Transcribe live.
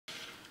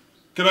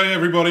G'day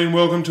everybody and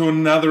welcome to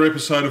another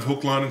episode of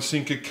Hook, Line and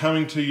Sinker,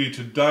 coming to you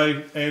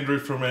today, Andrew,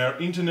 from our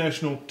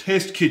international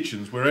test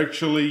kitchens. We're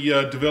actually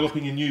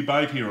developing a new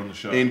bait here on the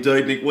show.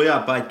 Indeed, Nick. We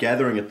are bait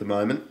gathering at the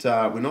moment.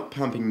 We're not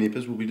pumping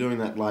nippers. We'll be doing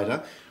that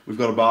later. We've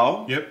got a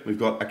bowl. Yep. We've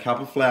got a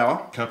cup of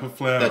flour. Cup of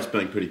flour. That's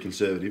been pretty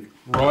conservative.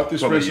 Write this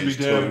Probably recipe used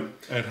down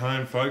at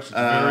home, folks. It's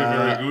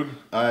very good.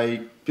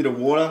 A bit of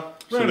water.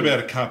 Around about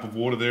a cup of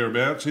water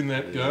thereabouts. In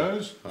that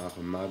goes. Half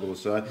a mug or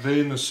so.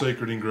 Then the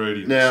secret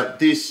ingredients. Now,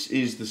 this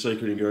is the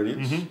secret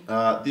ingredients.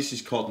 This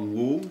is cotton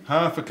wool.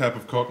 Half a cup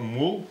of cotton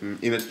wool.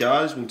 In it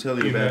goes. We'll tell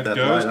you about that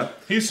later.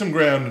 Here's some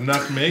ground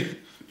nutmeg.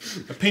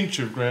 A pinch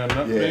of ground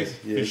nutmeg.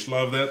 Yes. Fish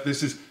love that.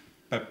 This is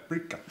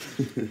paprika.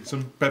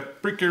 Some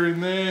paprika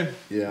in there.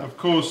 Yeah. Of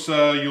course,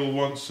 you'll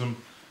want some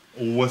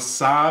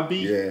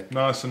wasabi. Yeah.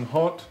 Nice and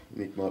hot.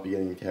 Nick might be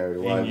getting carried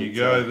away. In you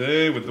go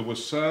there with the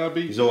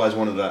wasabi. He's always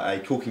wanted a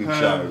cooking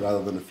show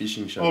rather than a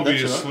fishing show.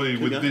 Obviously,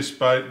 with this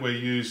bait, we're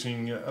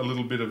using a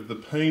little bit of the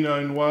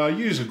Pinot Noir.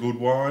 Use a good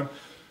wine.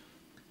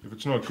 If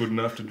it's not good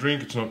enough to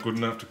drink, it's not good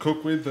enough to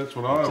cook with. That's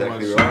what I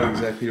always say.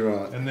 Exactly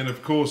right. And then,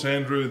 of course,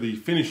 Andrew, the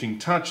finishing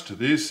touch to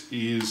this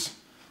is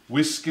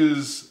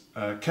whiskers,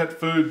 cat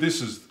food.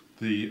 This is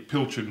the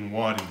pilchard and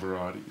whiting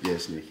variety.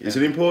 Yes, Nick. Is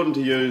it important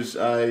to use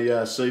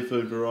a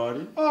seafood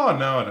variety? Oh,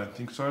 no, I don't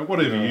think so.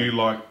 Whatever you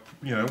like,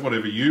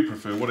 whatever you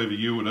prefer, whatever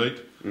you would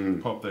eat,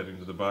 pop that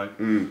into the bait.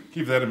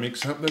 Give that a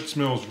mix up. That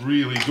smells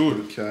really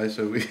good. Okay,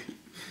 so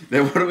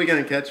now what are we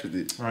going to catch with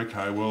this?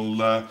 Okay, well,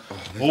 that's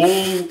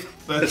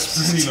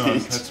pretty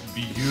nice. That's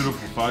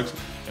beautiful, folks.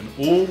 And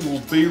all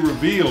will be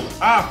revealed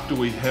after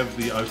we have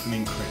the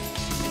opening credits.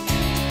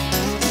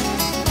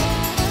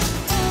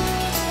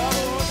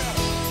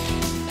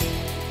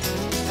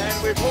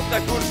 And we've hooked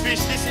a good fish.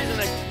 This isn't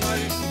a,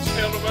 ladies and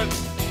gentlemen,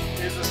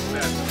 is a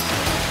snapper.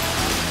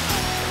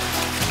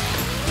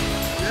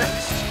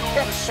 This is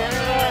called a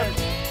shad.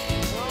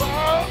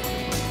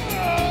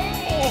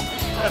 Oh,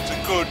 that's a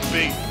good,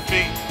 big,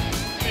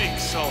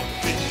 solid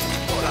fish.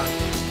 Well done.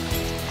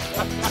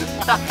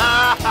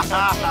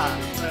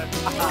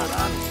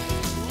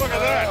 Look at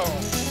that.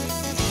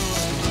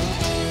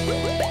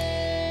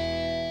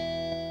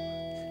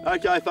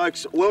 Okay,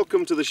 folks,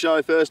 welcome to the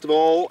show. First of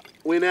all,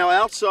 we're now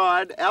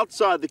outside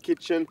the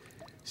kitchen,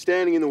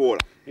 standing in the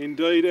water.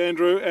 Indeed,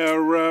 Andrew.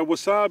 Our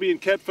wasabi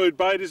and cat food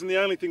bait isn't the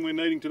only thing we're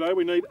needing today.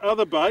 We need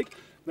other bait.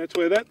 That's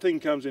where that thing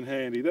comes in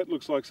handy. That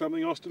looks like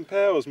something Austin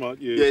Powers might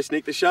use. Yes,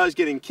 Nick, the show's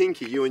getting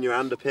kinky, you and your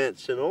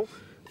underpants and all.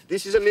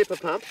 This is a nipper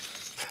pump,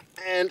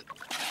 and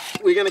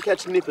we're going to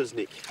catch nippers,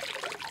 Nick.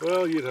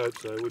 Well, you'd hope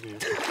so, wouldn't you?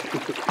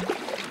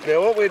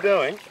 Now, what we're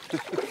doing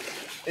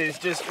is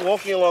just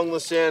walking along the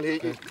sound here.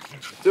 You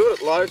do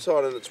it at low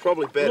tide, and it's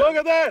probably better. Look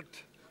at that!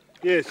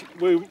 Yes,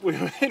 we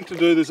meant to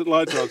do this at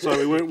low tide, so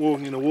we weren't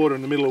walking in the water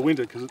in the middle of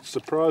winter because it's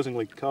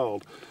surprisingly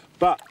cold.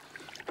 But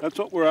that's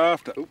what we're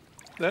after.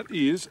 That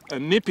is a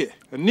nippy.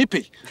 A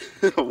nippy.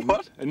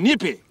 What? A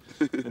nippy.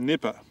 A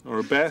nipper, or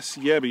a bass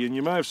yabby. And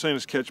you may have seen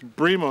us catch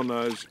bream on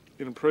those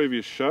in a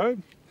previous show,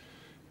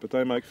 but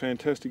they make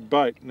fantastic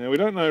bait. Now, we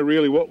don't know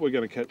really what we're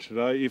going to catch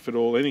today, if at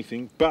all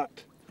anything,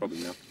 but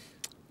Probably not.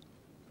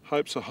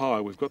 hopes are high.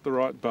 We've got the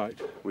right bait.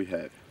 We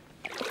have.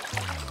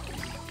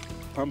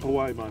 Pump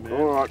away, my man.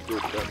 All right,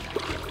 good.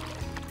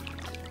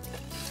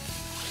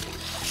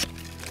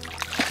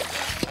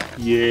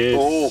 Yes.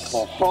 Oh,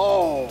 ho,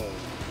 ho.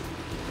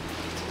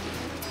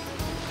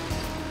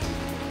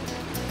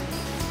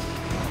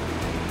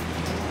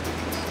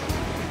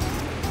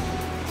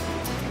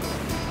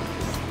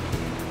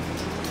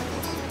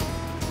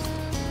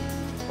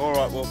 All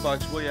right, well,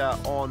 folks, we are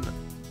on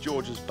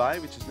George's Bay,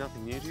 which is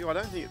nothing new to you. I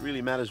don't think it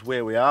really matters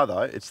where we are,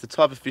 though. It's the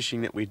type of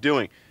fishing that we're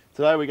doing.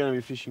 Today we're going to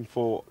be fishing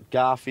for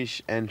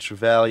garfish and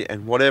trevally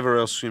and whatever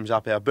else swims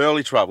up our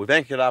burley trail. We've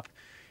anchored up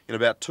in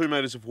about 2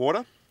 metres of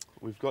water.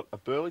 We've got a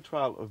burley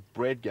trail of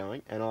bread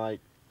going, and I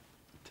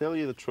tell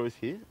you the truth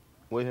here,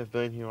 we have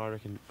been here, I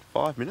reckon,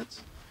 5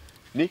 minutes.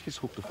 Nick has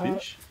hooked a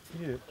fish.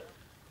 Yeah.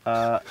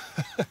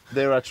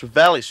 There are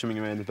trevally swimming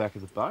around the back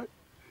of the boat.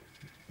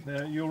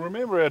 Now, you'll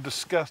remember our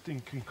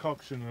disgusting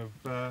concoction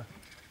of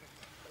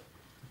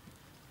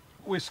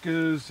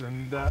whiskers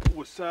and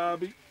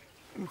wasabi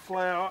and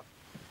flour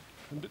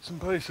and bits and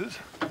pieces.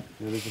 Yeah,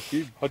 there's a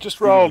few. I just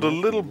rolled a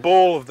little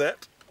ball of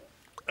that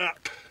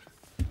up,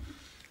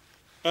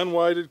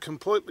 unweighted,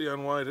 completely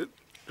unweighted,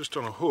 just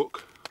on a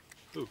hook.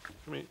 Ooh,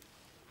 come here.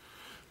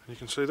 And you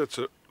can see that's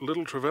a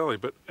little trevally,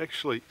 but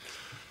actually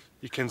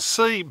you can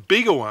see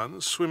bigger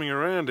ones swimming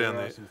around down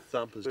there. Some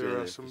thumpers There down are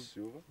there some for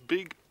silver.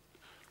 big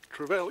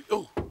trevally.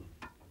 Oh,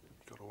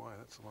 got away.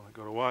 That's the one that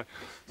got away.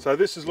 So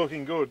this is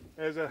looking good.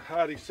 As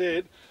Hardy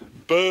said,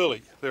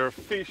 burley. There are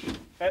fish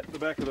at the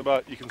back of the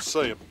boat. You can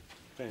see them.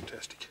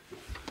 Fantastic.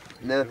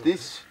 Now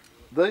these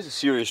are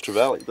serious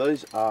trevally.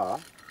 Those are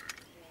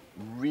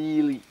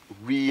really,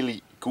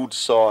 really good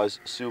size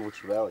silver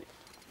trevally.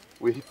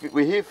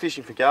 We're here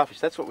fishing for garfish.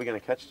 That's what we're going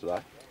to catch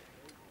today.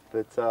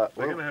 But They're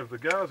going to have, the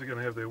gars are going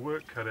to have their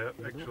work cut out,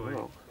 actually.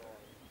 Well,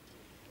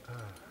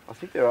 I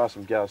think there are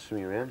some gulls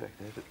swimming around back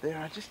there, but there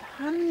are just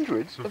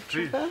hundreds of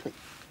trevally.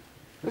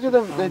 Look at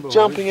them, they're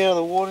jumping out of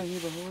the water here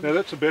behind. Now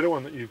that's a better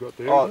one that you've got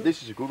there. Oh, isn't it?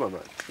 this is a good one,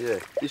 mate. Yeah.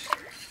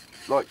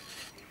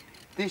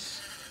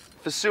 This,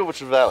 for silver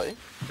trevally,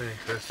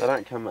 Fantastic. they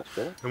don't come much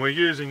better. And we're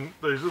using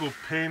these little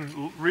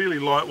pen, really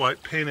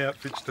lightweight pen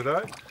outfits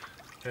today.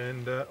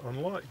 And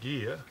on light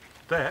gear,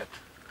 that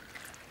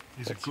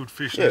is a good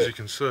fish. Yeah. As you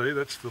can see,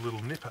 that's the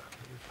little nipper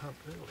that we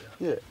pumped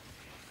earlier. Yeah.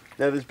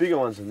 Now there's bigger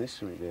ones than this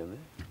swimming down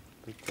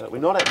there. But we're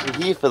not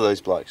actually here for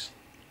these blokes.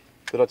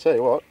 But I tell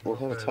you what, we'll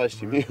have a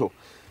tasty meal.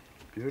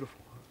 Beautiful.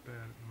 Not bad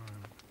at the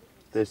moment.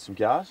 There's some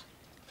gars.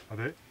 Are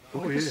there?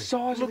 Look at the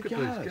size Look of the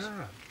at gars. these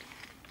gars.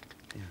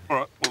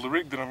 Alright, well the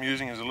rig that I'm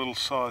using is a little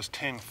size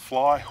 10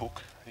 fly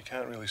hook. You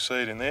can't really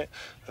see it in there.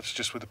 That's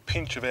just with a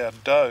pinch of our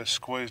dough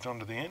squeezed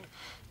onto the end.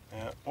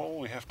 Now all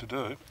we have to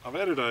do, I've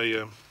added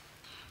a,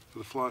 for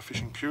the fly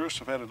fishing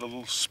purists, I've added a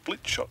little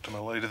split shot to my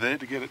leader there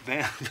to get it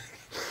down.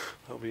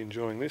 I'll be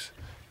enjoying this.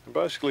 And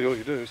basically all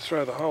you do is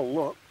throw the whole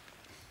lot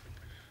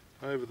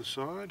over the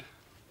side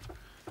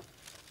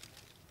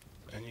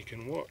and you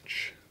can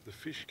watch the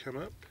fish come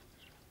up.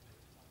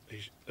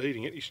 He's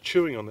eating it, he's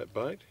chewing on that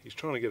bait, he's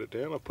trying to get it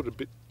down. I put a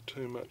bit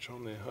too much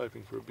on there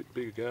hoping for a bit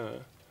bigger gar.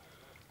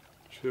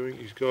 Chewing,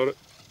 he's got it.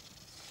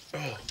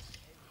 Oh,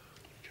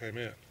 it came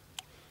out.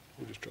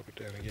 We'll just drop it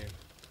down again.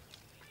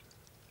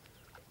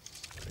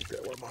 I think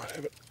that one might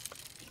have it.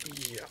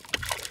 Yeah.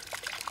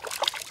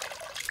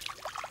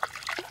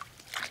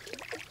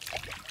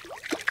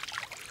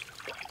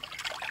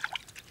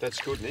 That's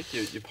good, Nick.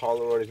 You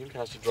Polaroided him,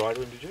 cast a dry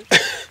to him, did you?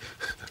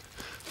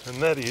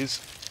 And that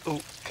is,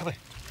 oh, come here.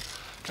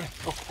 Come here.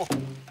 Oh,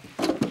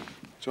 oh.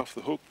 It's off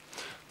the hook.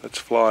 That's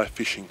fly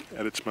fishing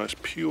at its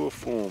most pure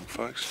form,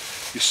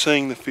 folks. You're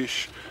seeing the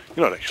fish,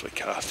 you're not actually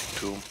casting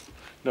to them,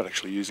 you're not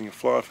actually using a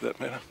fly for that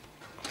matter.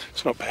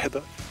 It's not bad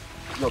though.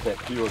 Not that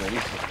pure then,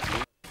 is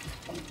it?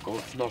 Oh,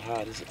 it's not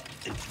hard, is it?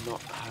 It's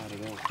not hard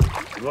at all.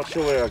 I'm not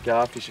sure where our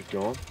garfish have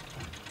gone.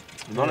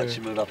 We might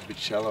actually move up a bit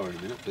shallower in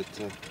a minute,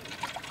 but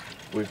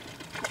we've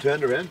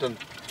turned around, done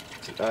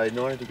a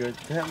 90 degree,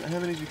 how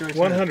many degrees?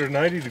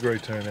 180 degree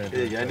turn out.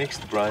 There you go, next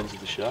to the brains of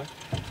the shark.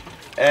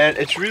 And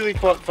it's really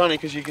quite funny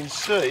because you can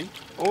see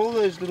all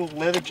those little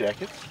leather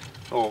jackets,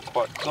 or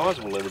quite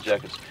sizable leather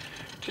jackets,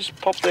 just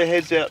pop their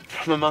heads out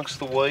from amongst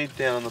the weed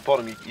down on the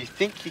bottom. You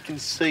think you can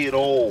see it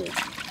all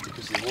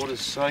because the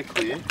water's so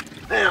clear.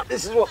 Now,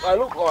 this is what they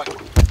look like.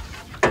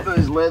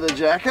 Those leather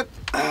jacket.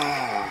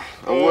 A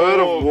word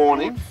of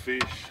warning. Good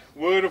fish.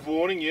 Word of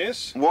warning,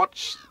 yes.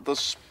 Watch the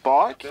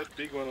spike. That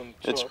big one on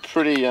the top. It's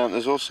pretty,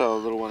 there's also a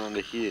little one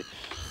under here.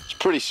 It's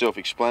pretty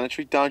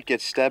self-explanatory. Don't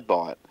get stabbed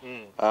by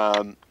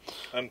it.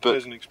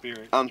 Unpleasant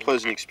experience.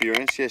 Unpleasant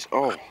experience, yes.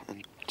 Oh,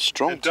 and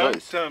strong And don't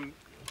teeth.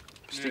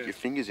 Stick your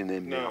fingers in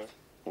their mouth.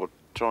 Or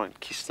try and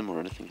kiss them or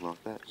anything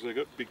like that. Because they've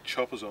got big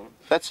choppers on them.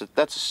 That's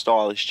a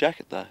stylish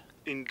jacket though.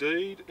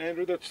 Indeed,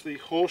 Andrew, that's the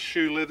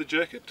horseshoe leather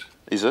jacket.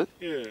 Is it?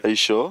 Yeah. Are you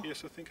sure?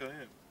 Yes, I think I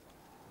am.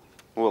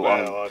 Well, I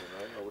don't know.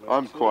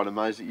 I'm quite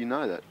amazed that you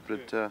know that.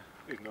 But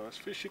big nice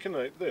fish. You can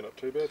eat. They're not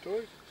too bad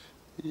to eat.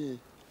 yeah,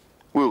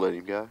 we'll let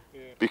him go.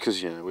 Yeah.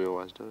 Because we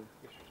always do.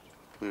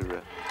 We're We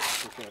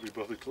can't be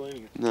bothered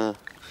cleaning it. no.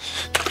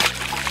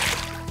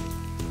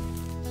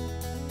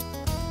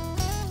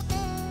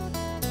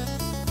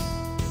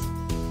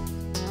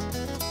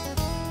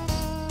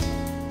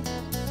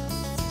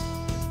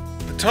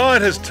 The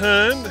tide has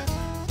turned,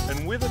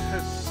 and with it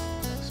has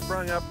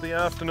sprung up the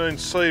afternoon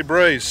sea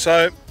breeze.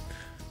 So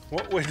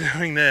what we're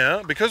doing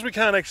now, because we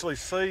can't actually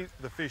see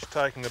the fish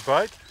taking the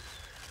bait,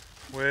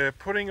 we're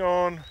putting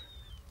on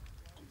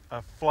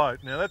a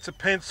float. Now that's a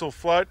pencil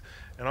float,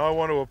 and I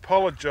want to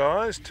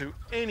apologise to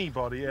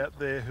anybody out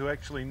there who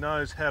actually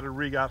knows how to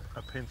rig up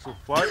a pencil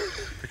float,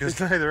 because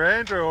neither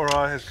Andrew or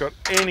I has got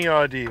any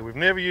idea. We've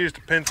never used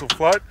a pencil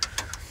float.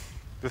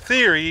 The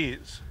theory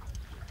is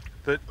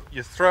that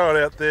you throw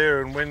it out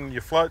there, and when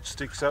your float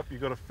sticks up,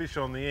 you've got a fish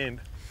on the end.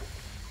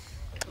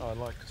 I'd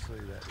like to see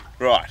that.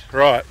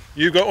 Right.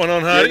 You got one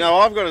on, Hardy? Yeah, no,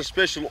 I've got a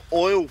special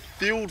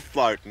oil-filled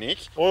float, Nick.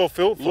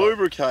 Oil-filled float?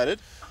 Lubricated.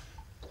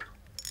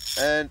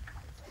 And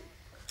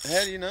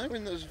how do you know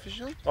when there's a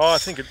fish on? Oh, I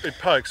think it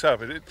pokes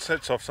up. It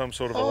sets off some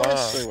sort of alarm. I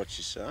see what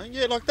you're saying.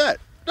 Yeah, like that.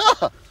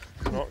 Ah,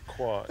 Not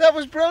quite. that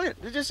was brilliant.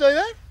 Did you see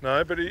that?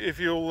 No, but if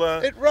you'll...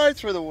 It rode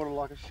through the water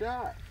like a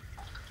shark.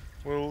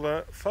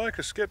 we'll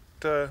focus, get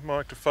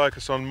Mike to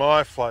focus on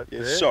my float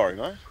there. Sorry,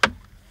 mate.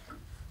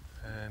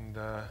 And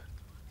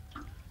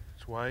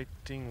it's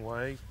waiting.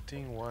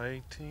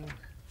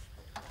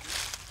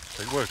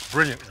 It works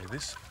brilliantly,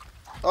 this.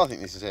 I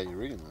think this is how you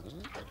rig them,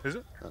 isn't it? Is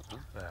it? That's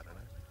right. I don't know.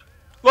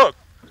 Look!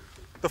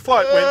 The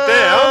float went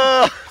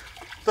down.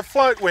 The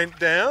float went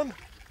down.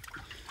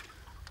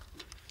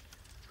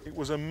 It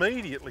was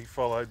immediately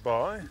followed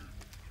by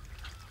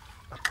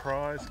a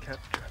prize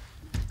capture.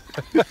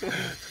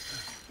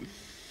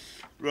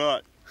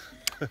 Right.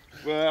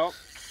 Well,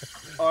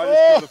 I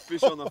just got a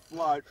fish on the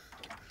float.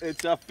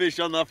 It's a fish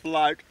on the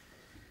float.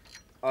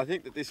 I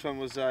think that this one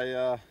was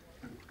a,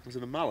 was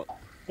it a mullet?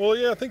 Well,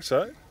 yeah, I think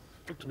so.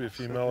 Looked to be a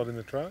few mullet in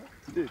the tray.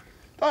 It did.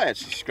 They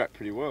actually scrapped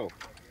pretty well.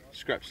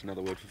 Scrap's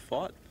another word for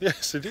fight.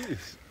 Yes, it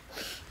is.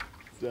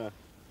 It's,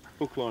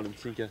 hook, line and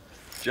sinker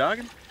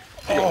jargon.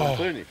 Oh.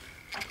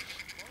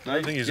 No,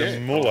 I think he's a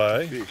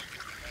mullet. Fish.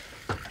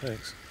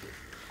 Thanks.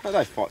 Oh,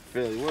 they fight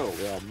fairly well,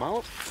 the old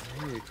mullet.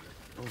 Yeah.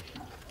 Oh.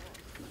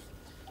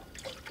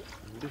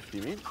 Lift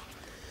him in.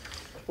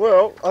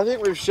 Well, I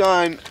think we've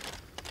shown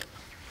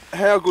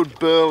how good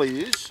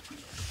burley is,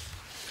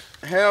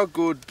 how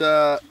good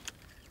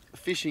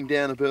fishing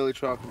down a burley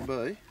trail can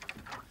be.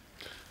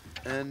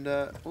 And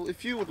well,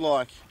 if you would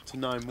like to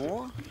know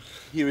more,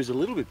 here is a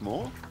little bit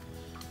more.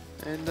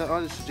 And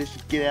I just suggest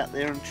you get out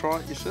there and try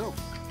it yourself.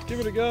 Give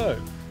it a go.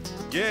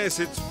 Yes,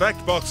 it's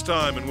backed box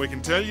time, and we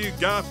can tell you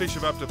garfish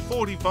of up to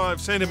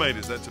 45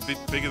 centimetres, that's a bit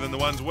bigger than the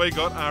ones we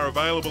got, are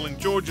available in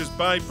Georges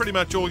Bay pretty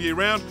much all year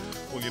round.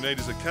 All you need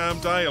is a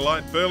calm day, a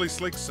light burley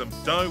slick, some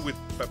dough with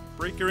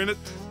paprika in it,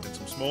 and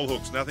some small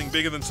hooks. Nothing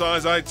bigger than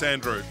size 8s,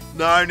 Andrew.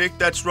 No, Nick,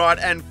 that's right,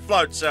 and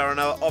floats are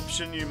another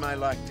option you may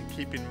like to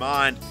keep in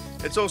mind.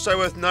 It's also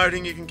worth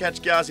noting you can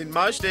catch gars in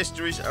most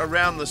estuaries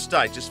around the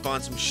state. Just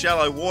find some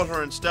shallow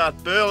water and start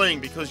burleying,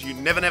 because you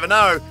never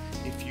know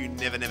if you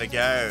never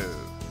go.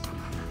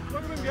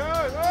 Look at him go!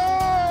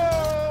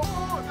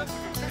 Oh, that's a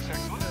good fish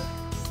actually.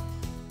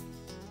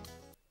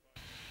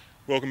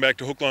 Welcome back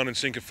to Hook, Line and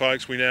Sinker,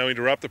 folks. We now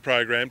interrupt the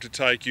program to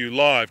take you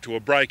live to a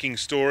breaking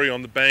story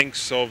on the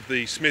banks of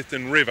the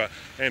Smithton River.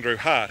 Andrew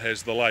Hart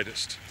has the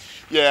latest.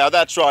 Yeah,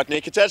 that's right,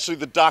 Nick. It's actually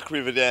the Duck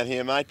River down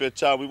here, mate,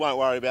 but we won't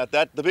worry about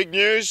that. The big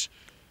news,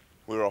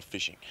 we're off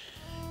fishing.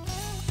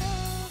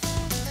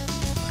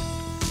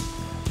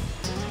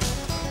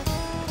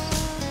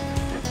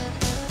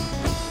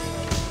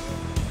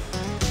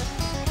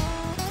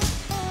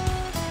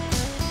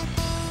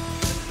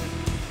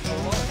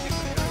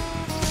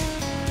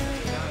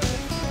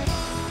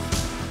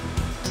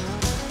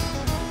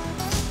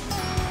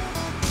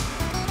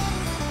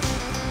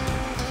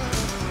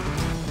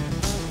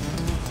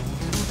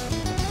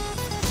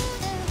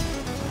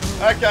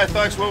 Okay,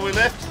 folks, well, we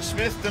left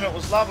Smithton. It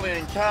was lovely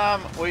and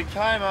calm. We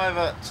came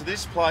over to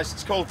this place.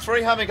 It's called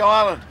Three Hummock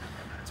Island.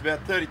 It's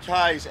about 30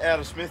 k's out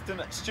of Smithton.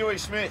 Stewie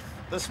Smith,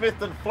 the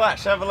Smithton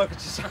Flash. Have a look at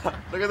your son.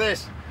 Look at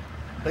this.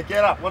 The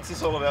get up. What's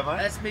this all about,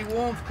 mate? That's me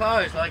warmth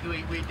clothes, like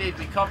we did.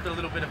 We copped a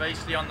little bit of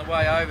easterly on the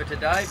way over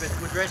today, but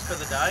we're dressed for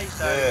the day,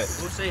 so Yeah.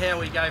 We'll see how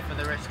we go for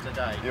the rest of the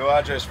day. You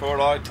are dressed for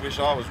it. I wish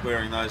I was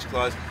wearing those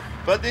clothes.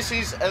 But this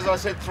is, as I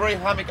said, Three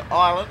Hummock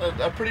Island,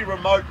 a pretty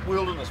remote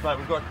wilderness, mate.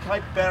 We've got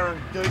Cape Barren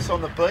geese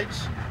on the beach.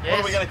 Yes. What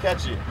are we going to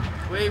catch here?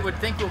 We would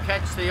think we'll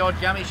catch the odd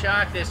gummy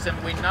shark.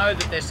 We know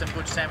that there's some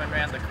good salmon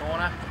around the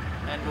corner,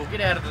 and we'll get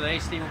out of the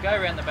eastie. We'll go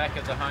around the back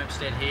of the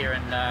homestead here,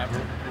 and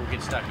we'll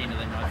get stuck into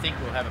them. I think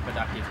we'll have a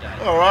productive day.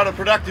 All right, a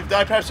productive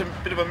day. Perhaps a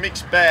bit of a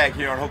mixed bag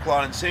here on Hook,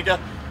 Line and Sinker.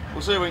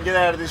 We'll see if we can get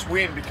out of this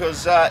wind,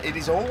 because it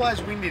is always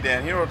windy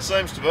down here, or it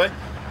seems to be. I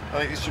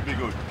think this should be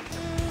good.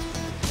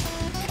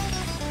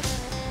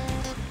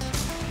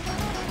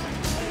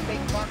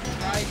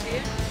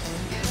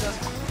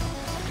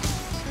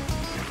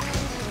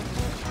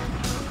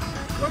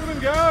 Look at him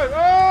go!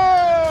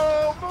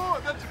 Oh, boy,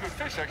 that's a good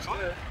fish actually.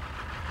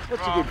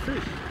 That's a good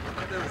fish.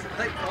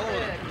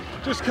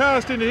 Just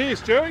cast into here,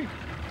 Stewie.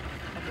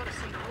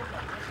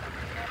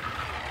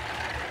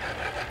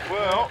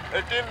 Well,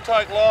 it didn't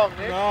take long,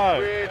 Nick.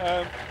 No.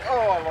 Oh,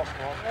 I lost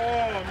one.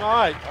 Oh,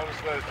 mate. I'll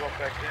just let it drop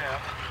back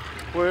down.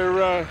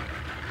 We're, our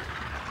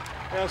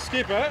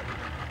skipper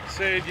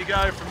said you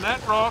go from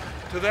that rock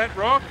to that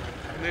rock,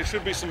 and there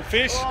should be some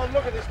fish. Oh,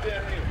 look at this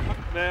down here.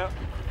 Now,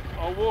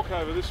 I'll walk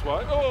over this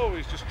way. Oh,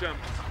 he's just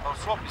jumped. I'll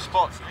swap your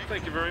spots, Nick.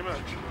 Thank you very much.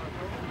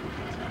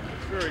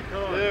 It's very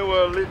kind. There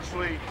were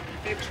literally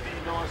 50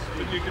 nice fish.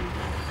 But you can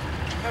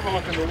have a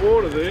look in the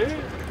water there.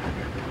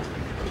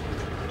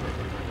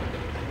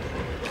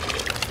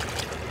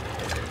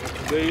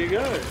 There you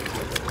go.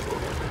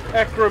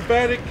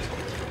 Acrobatic.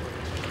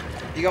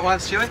 You got one,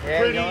 Stewie? Yeah,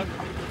 Pretty.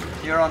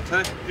 You're on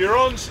too. You're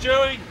on,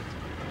 Stewie.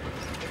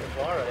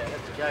 Fire it out.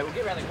 That's okay. We'll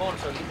get around the corner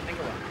so we can think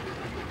of one.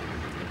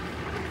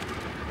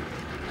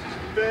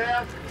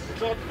 Bear.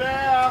 It's on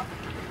bear.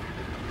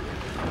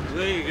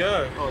 There you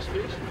go. Nice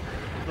fish.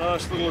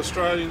 Nice little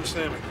Australian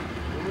salmon.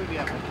 Will we be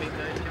able to keep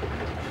those?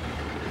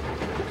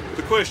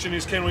 The question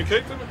is, can we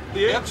keep them?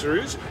 The answer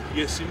is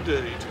yes,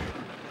 indeed.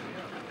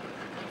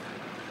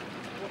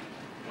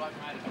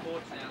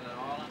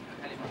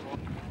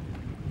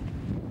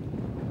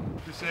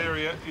 This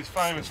area is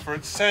famous for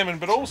its salmon,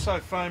 but also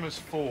famous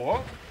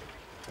for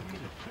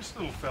this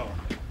little fella.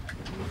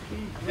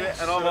 Yeah,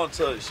 and I'm on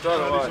too, straight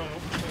That is away. on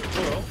as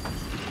well.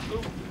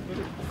 Oh,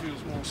 that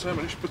feels more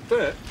salmonish, but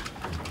that,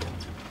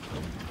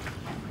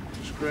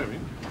 just grab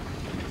him,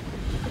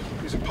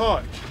 is a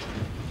pike.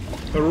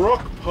 A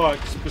rock pike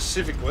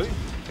specifically.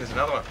 There's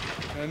another one.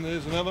 And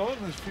there's another one,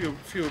 there's a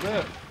few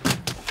about.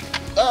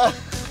 Ah.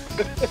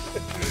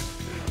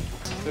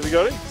 Have you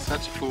got him?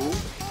 Such a fool.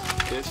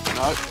 Yes,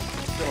 no.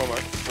 Come on,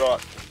 mate.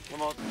 Right.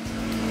 Come on.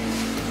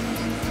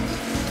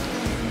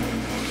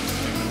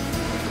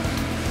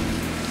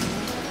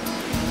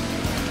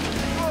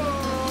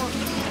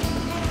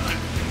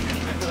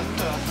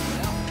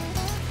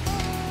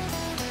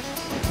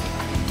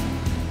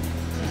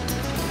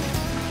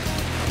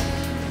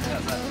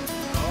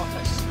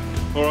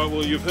 All right,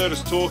 well, you've heard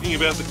us talking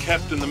about the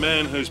captain, the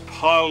man who's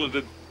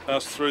piloted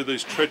us through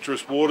these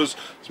treacherous waters.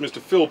 It's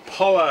Mr. Phil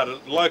Pollard, a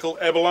local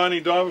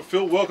abalone diver.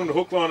 Phil, welcome to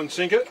Hook, Line and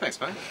Sinker.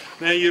 Thanks, mate.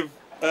 Now, you've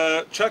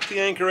chucked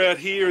the anchor out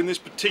here in this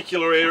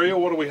particular area.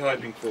 What are we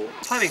hoping for?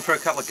 Hoping for a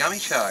couple of gummy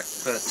shark,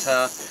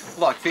 but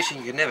like fishing,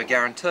 you can never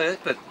guarantee it,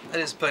 but it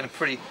has been a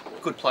pretty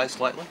good place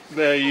lately.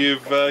 Now,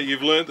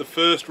 you've learnt the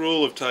first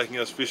rule of taking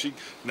us fishing: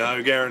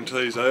 no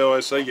guarantees. I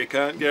always say you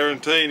can't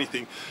guarantee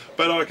anything.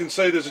 But I can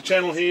see there's a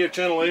channel here, a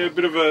channel there, a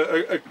bit of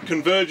a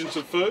convergence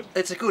of food.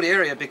 It's a good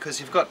area because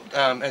you've got,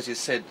 as you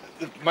said,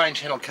 the main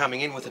channel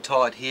coming in with the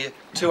tide here,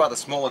 two other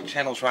smaller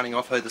channels running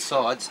off either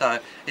side, so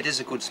it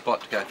is a good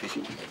spot to go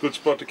fishing. Good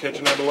spot to catch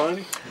an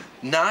abalone?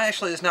 No,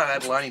 actually there's no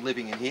abalone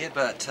living in here,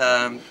 but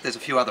there's a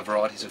few other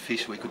varieties of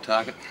fish we could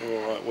target.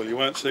 Alright, well, you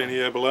won't see any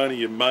abalone,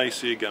 you may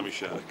see a gummy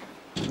shark.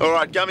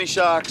 Alright, gummy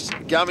sharks,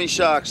 gummy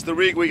sharks. The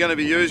rig we're going to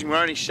be using, we're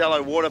only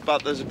shallow water,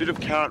 but there's a bit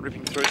of current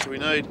ripping through, so we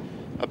need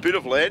a bit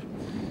of lead.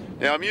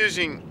 Now I'm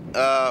using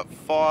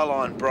fire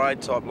line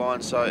braid type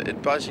line, so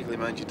it basically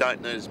means you don't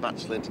need as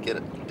much lead to get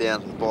it down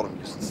to the bottom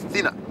because it's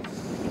thinner.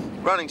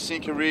 Running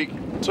sinker rig,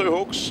 2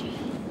 hooks,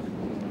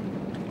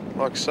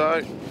 like so,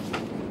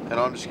 and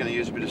I'm just going to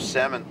use a bit of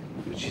salmon,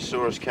 which you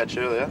saw us catch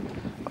earlier.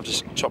 I've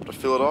just chopped a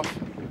fillet off.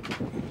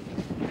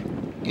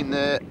 In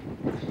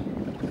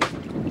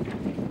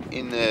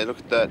there, look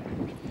at that,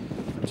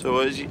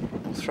 too easy.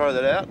 We'll throw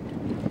that out.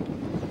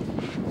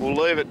 We'll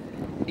leave it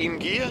in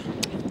gear.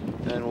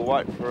 And we'll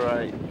wait for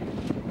a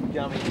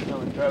gummy to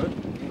come and grab it.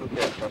 You look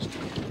out, Krusty.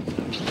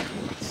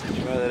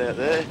 Throw that out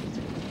there,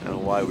 and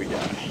away we go.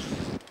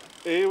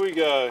 Here we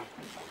go.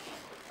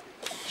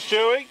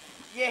 Stewie,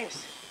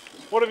 Yes,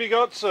 what have you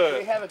got, sir?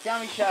 we have a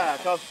gummy shark.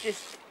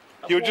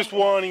 You were just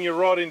winding your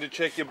rod in to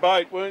check your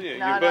bait, weren't you?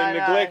 No, You've been no, no.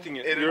 neglecting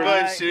it. It You're,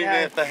 had been sitting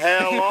there for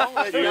how long?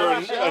 you're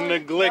a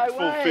neglectful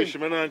No way.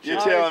 fisherman, aren't you?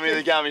 You're telling me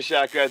the gummy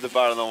shark grabbed the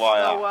boat on the way No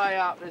up? way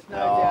up, there's no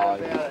doubt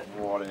about it.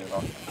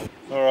 Whatever.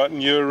 All right,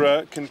 and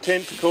you're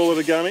content to call it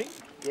a gummy?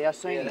 Yeah, I've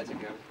seen Yeah, it. that's a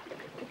gummy.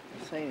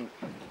 I've seen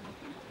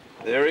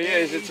it. There he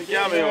is, it's a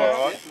gummy,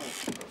 alright.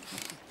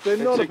 They're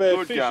not a a bad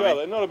good fish, gummy. are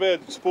they? Not a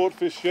bad sport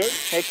fish, Stu.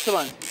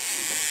 Excellent.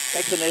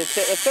 Excellent.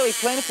 They're fairly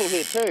plentiful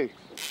here too.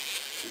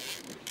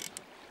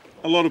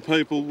 A lot of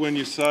people, when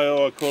you say,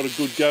 oh, I caught a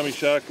good gummy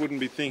shark, wouldn't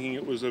be thinking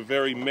it was a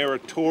very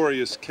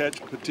meritorious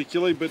catch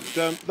particularly, but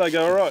they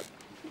go all right.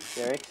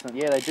 They're excellent.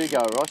 Yeah, they do go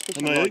right.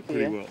 And they eat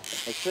pretty well.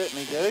 They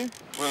certainly do.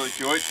 Well, if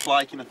you eat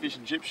flake in a fish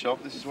and chip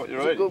shop, this is what you're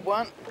It's a eating. good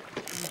one.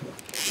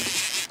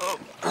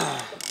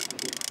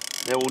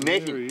 Now we'll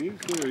net There him. he is,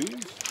 there he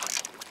is.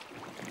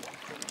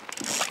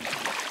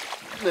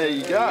 There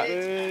you go.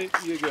 There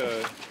you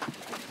go.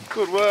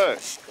 Good work.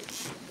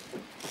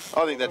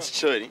 I think that's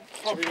cheating.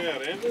 Pop him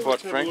out, Andrew. Quite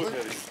Let's have a look frankly.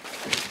 at him.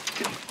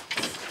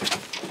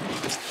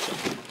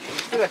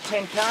 Still got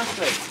 10 casts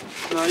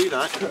left. No, you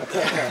don't.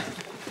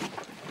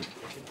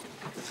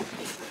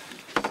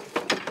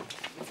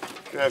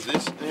 Grab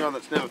this. Anyone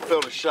that's never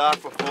felt a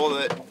shark before,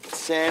 that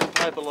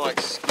sandpaper-like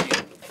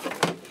skin.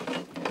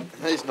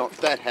 He's not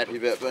that happy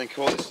about being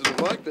caught, this little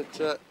bloke,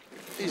 but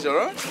he's all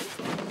right.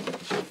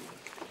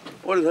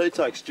 What did he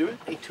take, Stuart?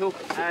 He took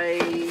a...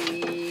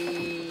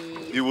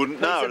 You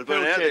wouldn't know. It had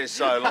been out there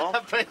so long.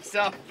 A piece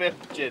of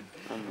pilchard.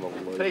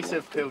 Unbelievable. Piece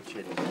of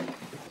pilchard.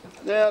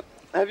 Now,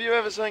 have you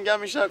ever seen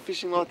gummy shark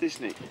fishing like this,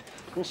 Nick?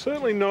 Well,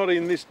 certainly not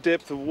in this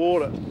depth of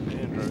water,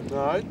 Andrew.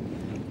 No.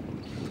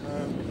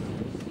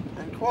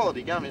 And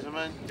quality gummies, I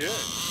mean. Yeah,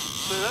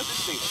 See that?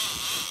 This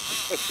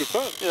thing's, that's good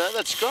fun. you know,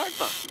 that's great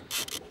fun.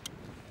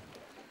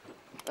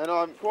 And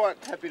I'm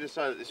quite happy to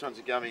say that this one's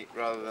a gummy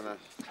rather than a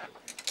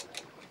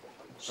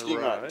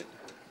stingray. Right.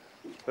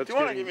 Do you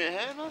want to give me a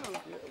hand, mate?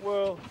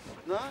 Well,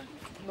 No?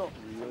 not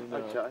really, no.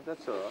 Okay,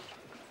 that's all right.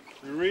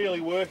 You're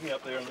really working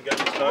up there on the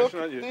gummy Look station, aren't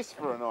at you? this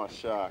for a nice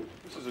shark.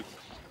 This is a...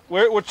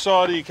 Which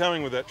side are you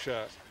coming with that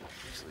shark?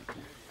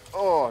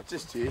 Oh,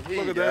 just here.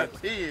 Here Look you at go.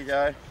 that. Here you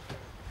go.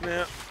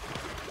 Now,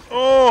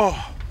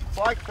 oh,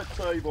 Flake for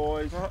tea,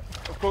 boys.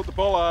 I've caught the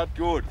bollard.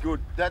 Good,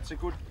 good. That's a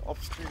good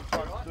opportunity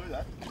to do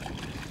that.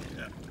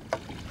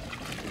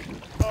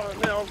 Oh,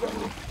 now I've got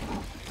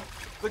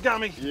the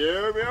gummy.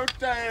 You're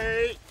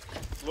okay.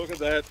 Look at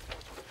that.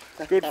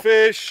 Good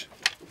fish.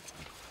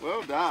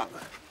 Well done.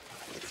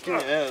 Let's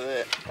get it out of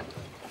there.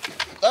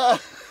 Ah,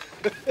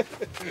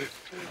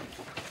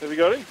 Have you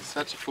got him?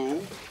 such a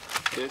fool.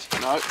 Yes,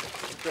 no.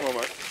 Come on,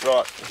 mate.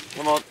 Right,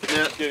 come on.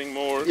 Now, It's getting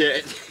more. yeah.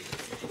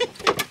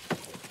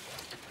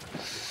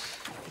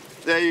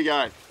 There you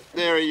go.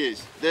 There he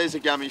is. There's a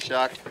gummy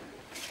shark.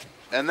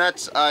 And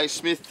that's a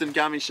Smithton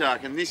gummy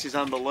shark. And this is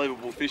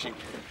unbelievable fishing.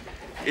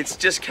 It's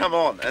just come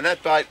on. And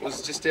that bait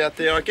was just out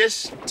there. I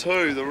guess,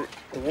 too,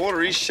 the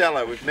water is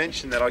shallow. We've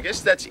mentioned that. I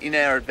guess that's in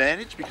our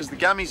advantage because the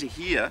gummies are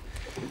here.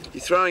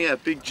 You're throwing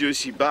out big,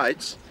 juicy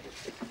baits.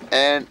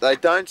 And they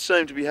don't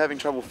seem to be having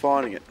trouble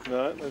finding it.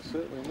 No, they're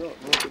certainly not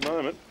at the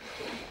moment.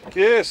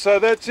 Yeah, so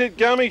that's it.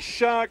 Gummy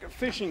shark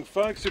fishing,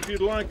 folks. If you'd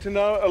like to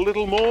know a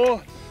little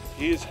more,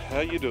 here's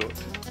how you do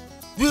it.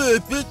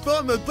 Big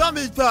Mama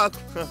Gummy Puck.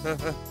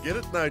 Get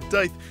it? No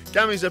teeth.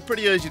 Gummies are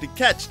pretty easy to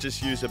catch.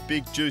 Just use a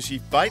big juicy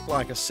bait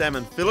like a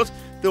salmon fillet.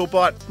 They'll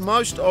bite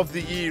most of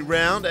the year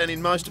round and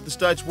in most of the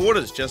state's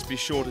waters. Just be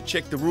sure to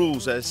check the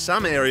rules as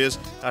some areas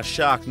are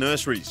shark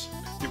nurseries.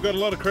 You've got a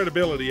lot of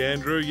credibility,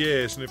 Andrew,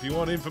 yes, and if you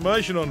want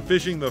information on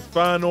fishing the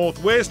far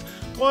northwest,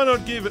 why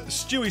not give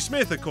Stewie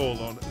Smith a call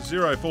on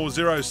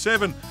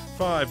 0407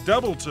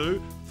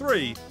 522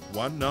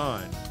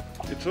 319.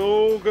 It's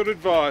all good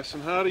advice,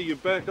 and Hardy, you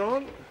back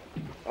on?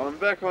 I'm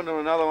back onto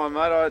another one,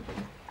 mate.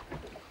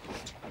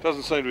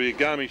 Doesn't seem to be a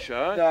gummy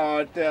shark. No,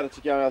 I doubt it's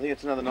a gummy. I think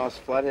it's another nice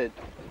flathead.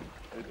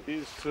 It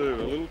is too,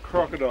 a little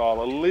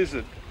crocodile, a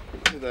lizard.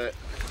 Look at that.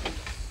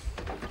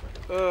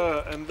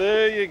 And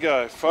there you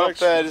go,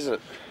 folks. Not bad, is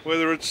it?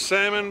 Whether it's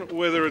salmon,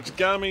 whether it's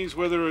gummies,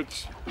 whether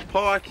it's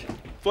pike,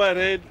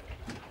 flathead,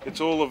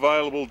 it's all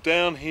available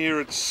down here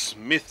at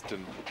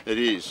Smithton. It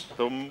is.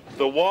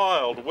 The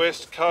wild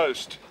west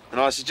coast. And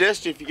I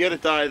suggest if you get a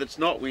day that's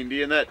not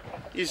windy, and that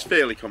is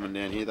fairly common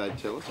down here, they'd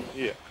tell us.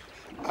 Yeah.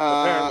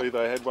 Apparently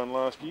they had one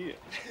last year.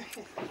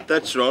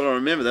 That's right, I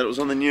remember that. It was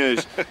on the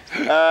news.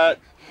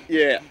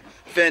 Yeah,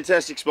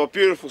 fantastic spot,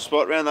 beautiful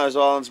spot around those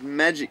islands,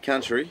 magic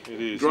country.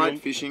 It is.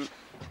 Great fishing.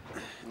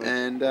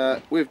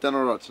 And we've done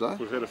all right today.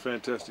 We've had a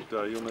fantastic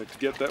day. You'll need to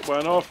get that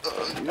one off.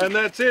 And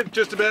that's it.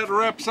 Just about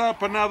wraps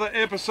up another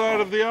episode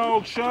of the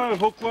old show,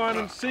 Hook, Line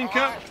and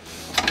Sinker.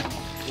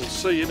 We'll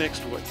see you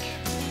next week.